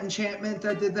 what was that enchantment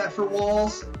that did that for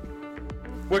walls?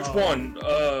 Which one?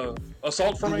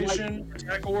 Assault Formation,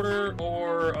 Attack Order,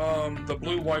 or the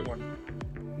blue-white one?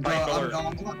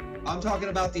 I'm talking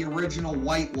about the original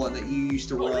white one that you used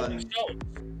to run. Rolling Stones.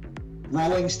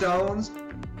 Rolling Stones?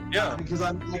 Yeah. Because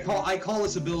I call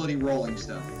this ability Rolling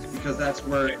Stones because that's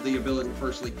where the ability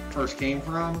first came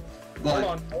from. But Hold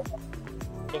on.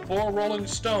 Before Rolling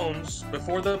Stones,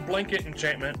 before the blanket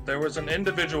enchantment, there was an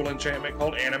individual enchantment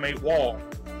called Animate Wall.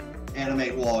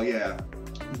 Animate Wall, yeah.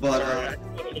 But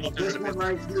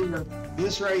Sorry,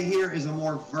 this right here is a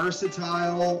more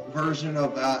versatile version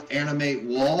of Animate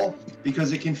Wall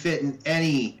because it can fit in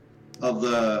any of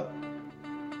the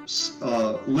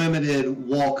limited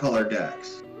wall color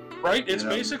decks. Right? It's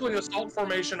basically Assault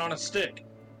Formation on a stick.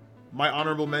 My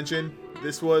honorable mention.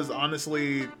 This was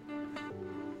honestly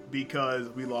because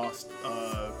we lost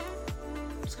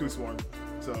Scoot Swarm.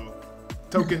 So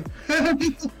token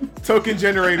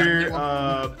generator.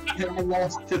 I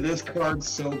lost to this card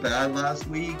so bad last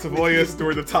week. Tavoya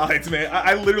Store the Tides, man.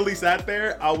 I literally sat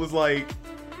there. I was like,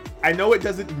 I know it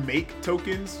doesn't make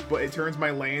tokens, but it turns my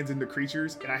lands into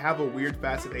creatures, and I have a weird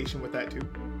fascination with that too.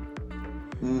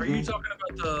 Are you talking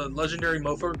about the legendary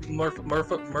Murph?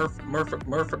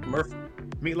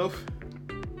 Meatloaf?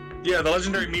 Yeah, the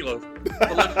legendary Meatloaf.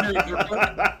 The legendary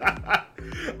Meatloaf.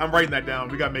 I'm writing that down.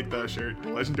 We gotta make the shirt. The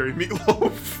legendary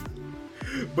Meatloaf.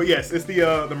 But yes, it's the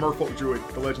Merfolk Druid,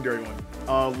 the legendary one.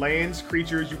 Lands,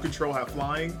 creatures you control have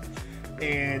flying.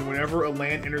 And whenever a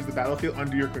land enters the battlefield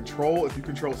under your control, if you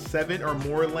control 7 or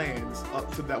more lands,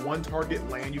 up to that one target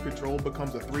land you control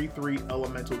becomes a 3/3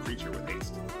 elemental creature with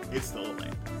haste. It's still a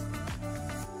land.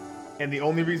 And the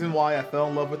only reason why I fell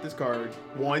in love with this card,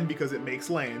 1, because it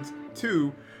makes lands.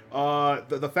 2,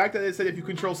 the fact that it said if you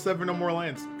control 7 or more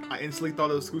lands, I instantly thought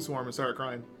it was Scute Swarm and started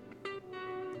crying.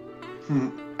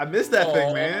 I missed that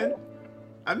thing, man.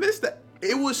 I missed that.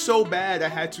 It was so bad I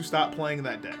had to stop playing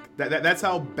that deck. That's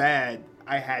how bad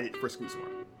I had it for Scute Swarm.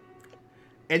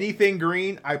 Anything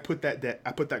green, I put that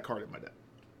card in my deck.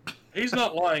 He's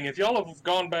not lying. If y'all have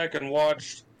gone back and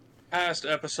watched past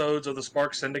episodes of the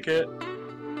Spark Syndicate,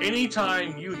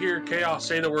 anytime you hear Chaos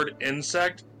say the word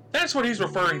insect, that's what he's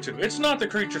referring to. It's not the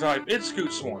creature type, it's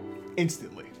Scute Swarm.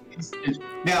 Instantly.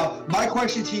 Now, my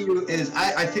question to you is,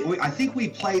 I think we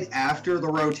played after the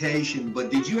rotation,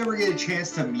 but did you ever get a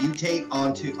chance to mutate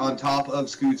on top of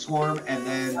Scute Swarm and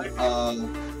then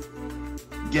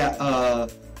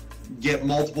get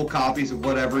multiple copies of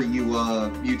whatever you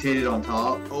mutated on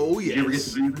top? Oh yes. Did you ever get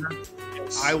to do that?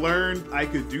 Yes. I learned I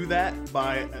could do that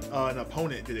by an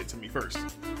opponent did it to me first.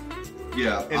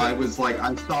 Yeah, and I was like,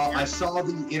 I saw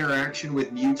the interaction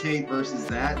with mutate versus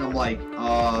that, and I'm like,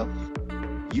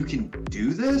 you can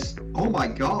do this? Oh my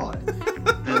god!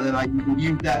 And then I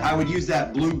would use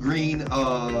that blue-green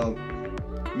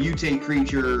mutate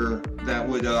creature that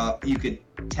would you could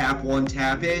tap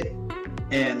it,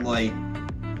 and like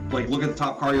look at the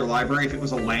top card of your library. If it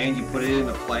was a land, you put it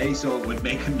into play, so it would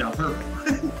make another.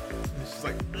 It's just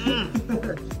like.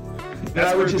 And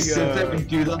I would just sit there and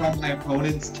do that on my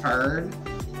opponent's turn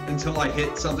until I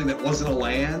hit something that wasn't a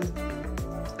land,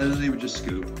 and then they would just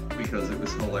scoop because it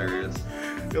was hilarious.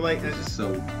 You're like, it's just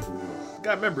so cool.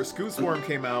 Gotta remember, Scute Swarm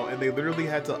came out and they literally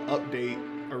had to update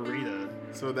Arena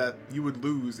so that you would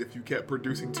lose if you kept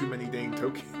producing too many dang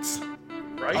tokens.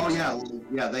 Right? Oh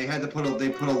yeah. They had to put a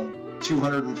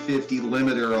 250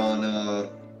 limiter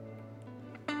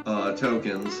on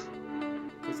tokens.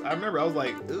 Cause I remember I was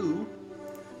like, ooh.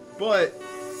 But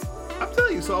I'm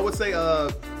telling you, so I would say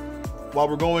while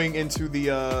we're going into the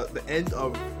end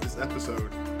of this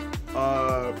episode,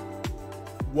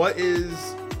 what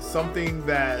is something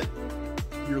that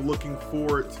you're looking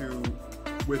forward to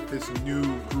with this new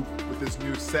group, with this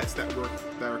new sets that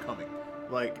are coming?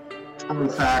 Like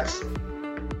artifacts.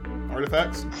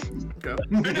 Artifacts? Okay.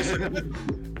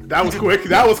 That was quick.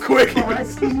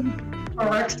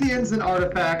 Phyrexians and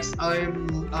artifacts.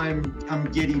 I'm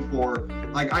giddy for.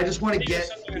 Like, I just want to get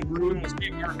through.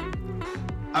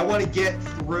 I want to get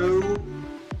through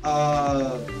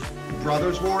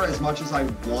Brothers War as much as I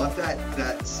want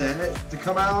that set to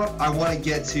come out. I want to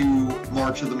get to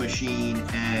March of the Machine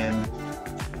and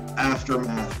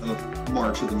aftermath of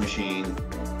March of the Machine.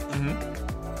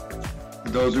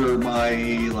 Mm-hmm. Those are my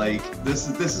This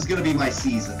is gonna be my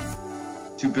season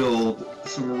to build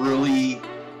some really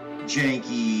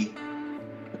janky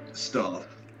stuff.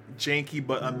 Janky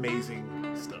but amazing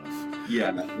stuff.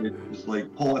 Yeah, it's like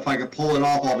if I can pull it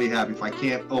off, I'll be happy. If I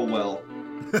can't, oh well.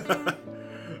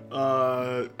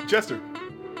 Jester.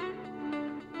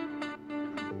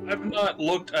 I've not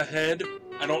looked ahead.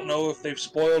 I don't know if they've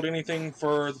spoiled anything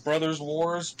for the Brothers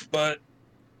Wars, but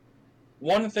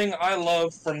one thing I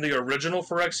love from the original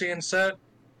Phyrexian set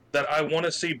that I want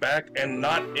to see back, and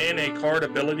not in a card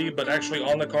ability, but actually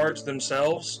on the cards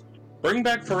themselves, bring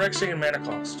back Phyrexian mana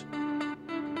cost.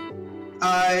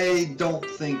 I don't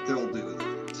think they'll do that.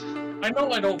 I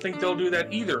know I don't think they'll do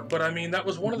that either, but I mean, that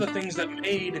was one of the things that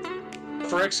made the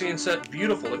Phyrexian set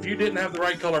beautiful. If you didn't have the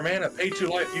right color mana, pay 2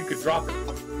 life, you could drop it.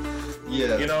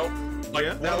 Yeah. You know? Like,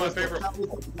 yeah. one of my favorite...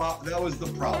 That was the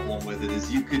problem with it,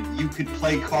 is you could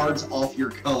play cards off your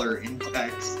color in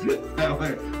text.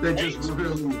 That just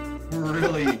really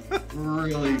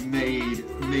made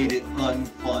it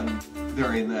unfun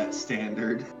during that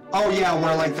standard. Oh yeah,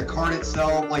 where like the card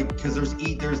itself, like, because there's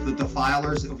the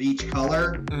defilers of each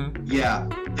color. Mm-hmm. Yeah,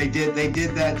 they did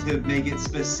that to make it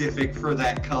specific for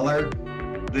that color.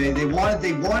 They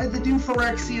wanted to do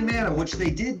Phyrexian mana, which they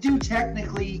did do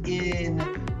technically in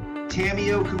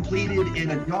Tamiyo completed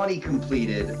and Adani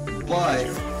completed, but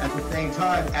at the same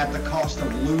time at the cost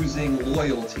of losing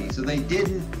loyalty. So they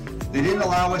didn't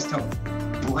allow us to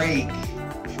break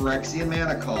Phyrexian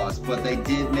mana cost, but they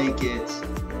did make it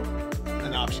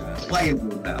an option.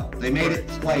 Playable now. They made it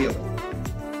playable.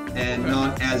 and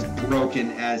not as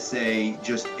broken as, say,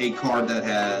 just a card that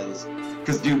has...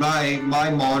 Because, dude, my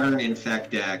modern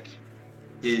Infect deck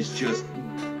is just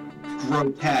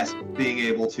grotesque, being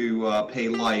able to pay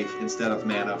life instead of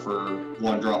mana for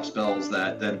 1-drop spells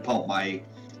that then pump my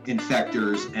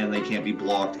Infectors, and they can't be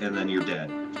blocked, and then you're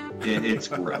dead. It's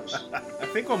gross. I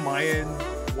think on my end,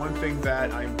 one thing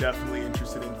that I'm definitely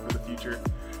interested in for the future,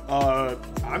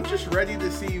 I'm just ready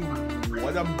to see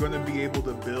what I'm going to be able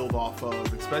to build off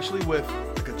of, especially with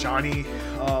like a Johnny.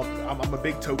 I'm a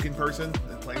big token person,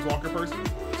 a Planeswalker person,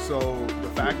 so the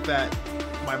fact that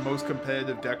my most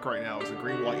competitive deck right now is a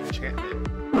green-white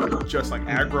enchantment, just like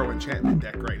aggro enchantment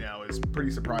deck right now, is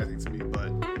pretty surprising to me, but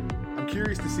I'm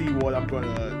curious to see what I'm going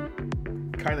to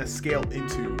kind of scale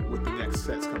into with the next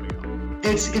sets coming up.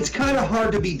 It's kind of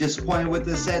hard to be disappointed with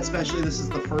this set, especially this is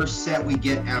the first set we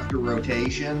get after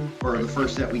rotation, or the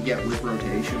first set we get with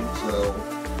rotation, so...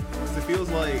 It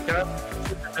feels like... Can I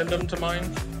put an addendum to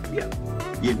mine? Yeah.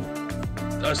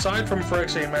 Aside from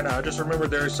Phyrexian mana, I just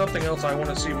remembered there is something else I want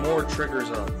to see more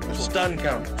triggers of. Stun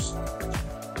counters.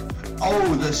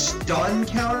 Oh, the stun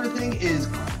counter thing is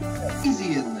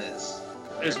crazy in this.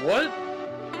 Is what?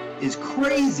 Is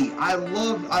crazy. I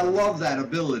love that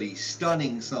ability,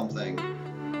 stunning something.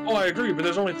 Oh, I agree, but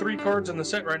there's only 3 cards in the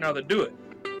set right now that do it.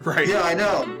 Right. Yeah, I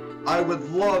know. I would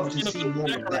love to see more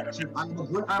of that.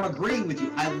 I'm agreeing with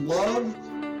you. I love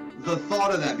the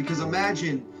thought of that, because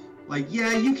imagine, like,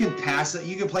 yeah, you can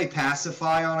play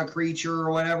pacify on a creature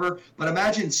or whatever, but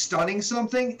imagine stunning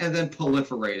something and then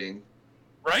proliferating.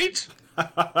 Right?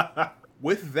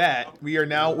 With that, we are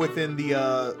now within the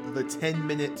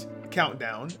 10-minute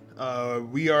countdown.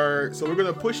 We're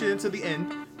gonna push it into the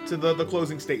end, to the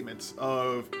closing statements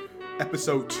of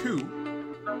episode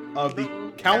 2 of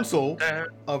the Council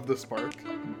of the Spark.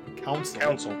 Council.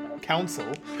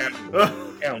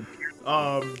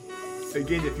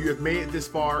 Again, if you have made it this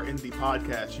far in the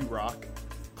podcast, you rock.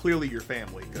 Clearly you're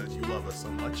family, because you love us so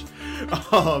much.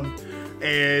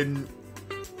 And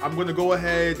I'm going to go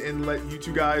ahead and let you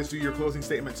two guys do your closing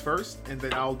statements first, and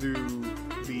then I'll do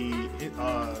the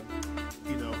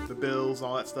bills,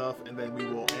 all that stuff, and then we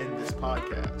will end this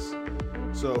podcast.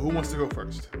 So who wants to go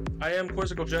first? I am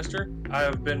Quizzical Jester. I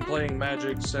have been playing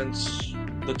Magic since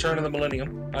the turn of the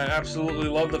millennium. I absolutely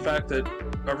love the fact that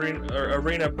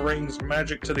Arena brings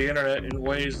Magic to the internet in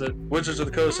ways that Wizards of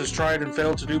the Coast has tried and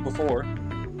failed to do before.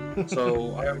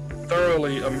 So I am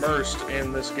thoroughly immersed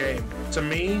in this game. To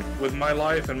me, with my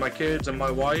life and my kids and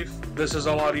my wife, this is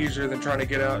a lot easier than trying to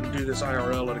get out and do this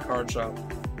IRL at a card shop.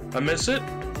 I miss it,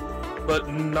 but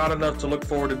not enough to look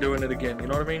forward to doing it again. You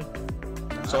know what I mean?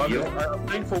 So I'm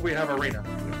thankful we have Arena.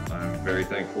 I'm very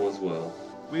thankful as well.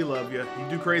 We love you. You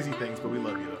do crazy things, but we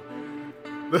love you though.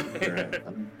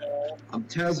 I'm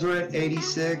Tezzeret,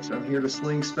 86. I'm here to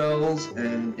sling spells,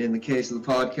 and in the case of the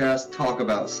podcast, talk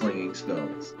about slinging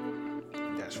spells.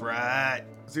 That's right.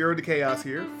 Zero to Chaos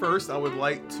here. First, I would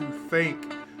like to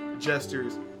thank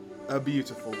Jester's a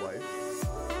beautiful wife,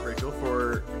 Rachel,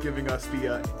 for giving us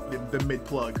the mid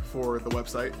plug for the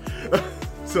website.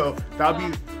 So that'll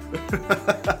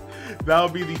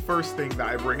be the first thing that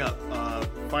I bring up.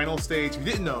 Final Stage. If you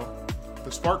didn't know,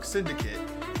 the Spark Syndicate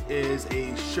is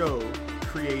a show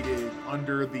created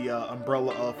under the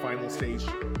umbrella of Final Stage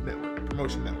Network,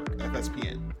 Promotion Network,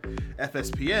 FSPN.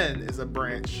 FSPN is a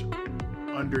branch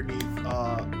underneath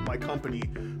my company,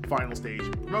 Final Stage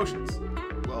Promotions.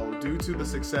 Well, due to the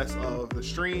success of the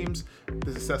streams,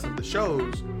 the success of the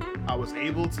shows, I was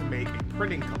able to make a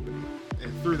printing company.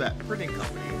 And through that printing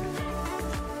company,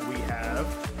 we have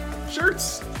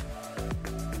shirts.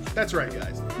 That's right,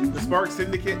 guys. The Spark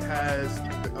Syndicate has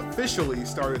officially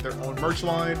started their own merch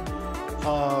line.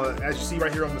 As you see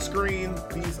right here on the screen,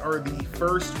 these are the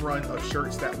first run of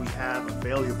shirts that we have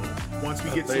available. Once we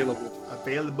get available.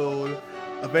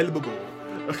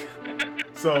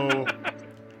 So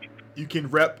you can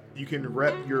rep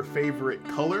your favorite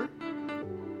color,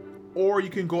 or you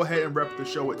can go ahead and rep the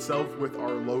show itself with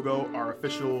our logo, our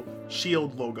official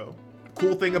shield logo.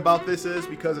 Cool thing about this is,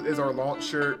 because it is our launch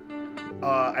shirt,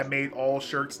 I made all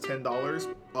shirts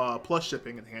 $10 plus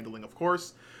shipping and handling, of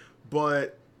course.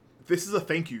 But this is a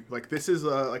thank you. Like, this is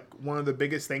like one of the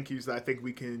biggest thank yous that I think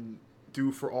we can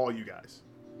do for all you guys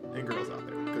and girls out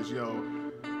there, because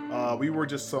we were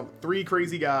just three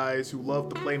crazy guys who love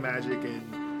to play Magic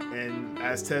and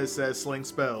as Tez says, sling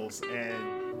spells. And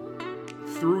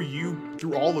through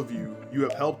all of you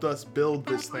have helped us build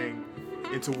this thing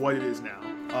into what it is now.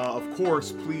 Of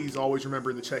course, please always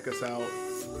remember to check us out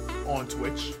on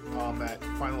Twitch at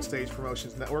Final Stage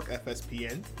Promotions Network,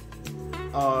 FSPN.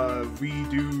 We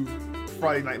do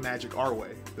Friday Night Magic our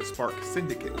way, the Spark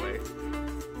Syndicate way.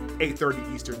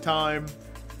 8:30 Eastern Time.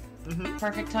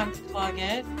 Perfect time to plug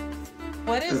it.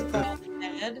 What is bald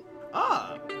head?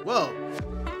 Well,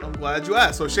 I'm glad you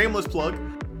asked. So, shameless plug.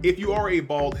 If you are a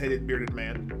bald-headed bearded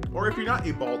man, or if you're not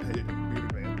a bald-headed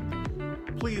bearded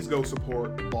man, please go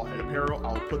support Bald Head Apparel.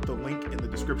 I'll put the link in the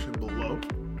description below.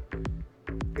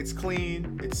 It's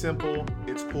clean, it's simple,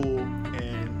 it's cool,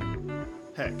 and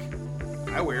heck,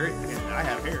 I wear it and I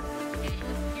have hair.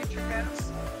 Future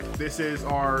ghosts. This is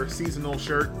our seasonal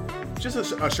shirt, just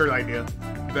a shirt idea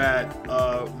that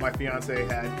my fiance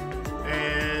had,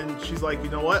 and she's like, you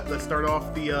know what? Let's start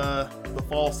off the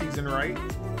fall season right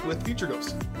with Future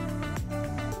Ghosts.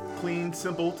 Clean,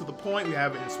 simple, to the point. We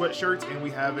have it in sweatshirts and we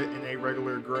have it in a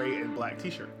regular gray and black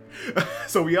t-shirt.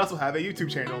 So we also have a YouTube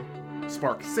channel,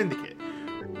 Spark Syndicate,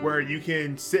 where you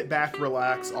can sit back,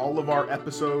 relax. All of our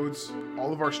episodes,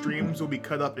 all of our streams will be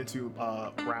cut up into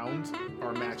rounds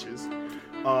or matches.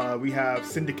 We have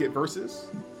Syndicate Versus.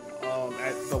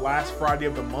 At the last Friday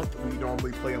of the month, we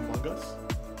normally play Among Us.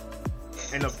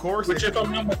 And of course... Which, if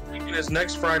I'm not mistaken, is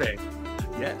next Friday.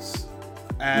 Yes.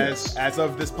 As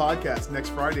of this podcast, next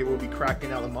Friday we'll be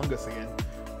cracking out Among Us again,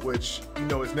 which, you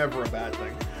know, is never a bad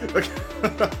thing. But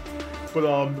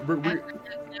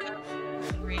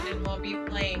Renan will be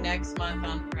playing next month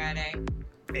on Friday.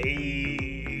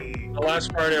 Hey. The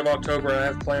last Friday of October, I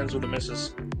have plans with the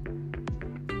missus.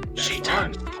 She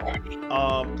times party.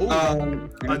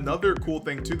 Another cool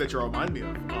thing too that you remind me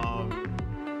of.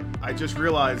 I just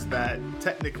realized that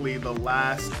technically the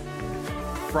last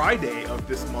Friday of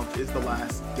this month is the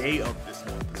last day of this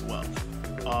month as well.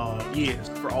 Yes.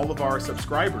 For all of our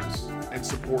subscribers and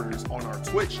supporters on our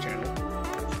Twitch channel,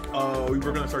 we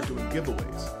were gonna start doing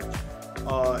giveaways.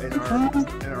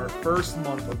 In our first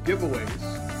month of giveaways,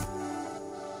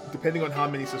 depending on how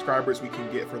many subscribers we can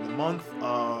get for the month,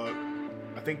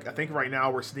 I think right now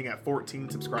we're sitting at 14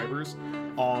 subscribers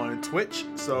on Twitch.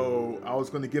 So I was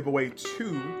going to give away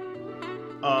 2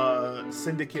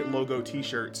 Syndicate logo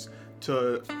t-shirts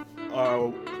to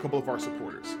a couple of our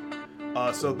supporters.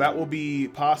 So that will be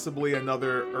possibly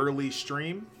another early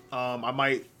stream. I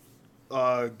might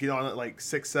get on at like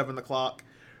 6-7 o'clock,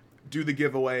 do the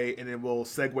giveaway, and then we'll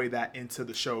segue that into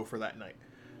the show for that night.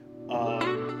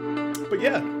 But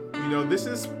yeah, you know, this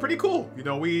is pretty cool. You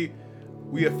know, we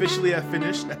officially have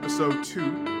finished episode 2.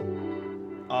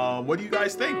 What do you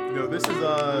guys think? You know, this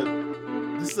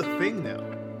is a thing now.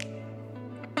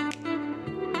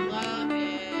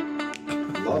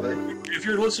 Love it. If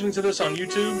you're listening to this on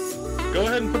YouTube, go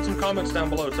ahead and put some comments down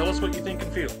below. Tell us what you think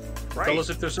and feel. Right. Tell us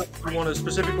if there's something you want to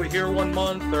specifically hear one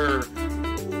month or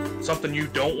something you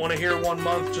don't want to hear one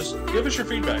month. Just give us your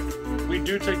feedback. We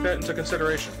do take that into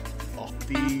consideration.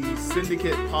 The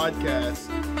Syndicate podcast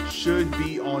should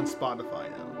be on Spotify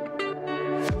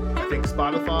now. I think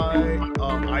Spotify,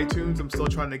 iTunes, I'm still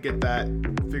trying to get that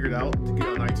figured out to get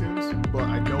on iTunes, but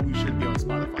I know we should be on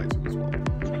Spotify too as well.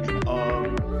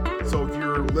 So if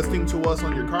you're listening to us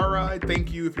on your car ride,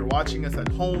 thank you. If you're watching us at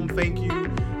home, thank you.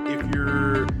 If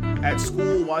you're at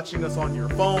school watching us on your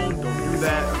phone, don't do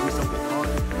that. Do something fun.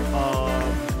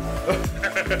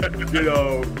 You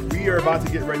know, we are about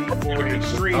to get ready for a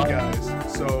stream, guys.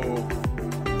 So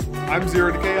I'm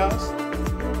Zero to Chaos.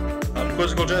 I'm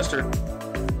Quizzical Jester.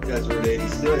 You guys are at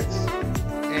 86.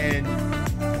 And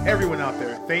everyone out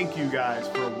there, thank you guys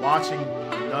for watching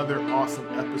another awesome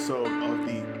episode of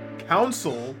the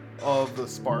Council of the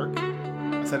Spark.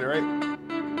 I said it right?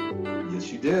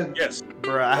 Yes, you did. Yes.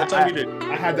 Bruh, That's how you did.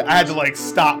 I had to like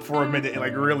stop for a minute and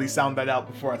like really sound that out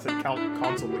before I said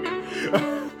console again.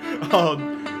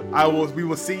 We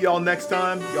will see y'all next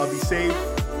time. Y'all be safe.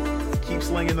 Keep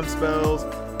slinging them spells.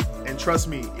 And trust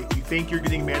me, if you think you're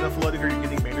getting mana flooded or you're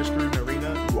getting mana screwed in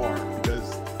Arena, you are,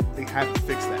 because they haven't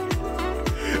fixed that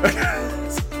yet.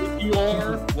 If you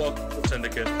are, welcome to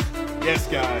Syndicate. Yes,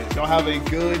 guys. Y'all have a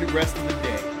good rest of the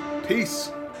day.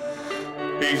 Peace.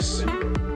 Peace.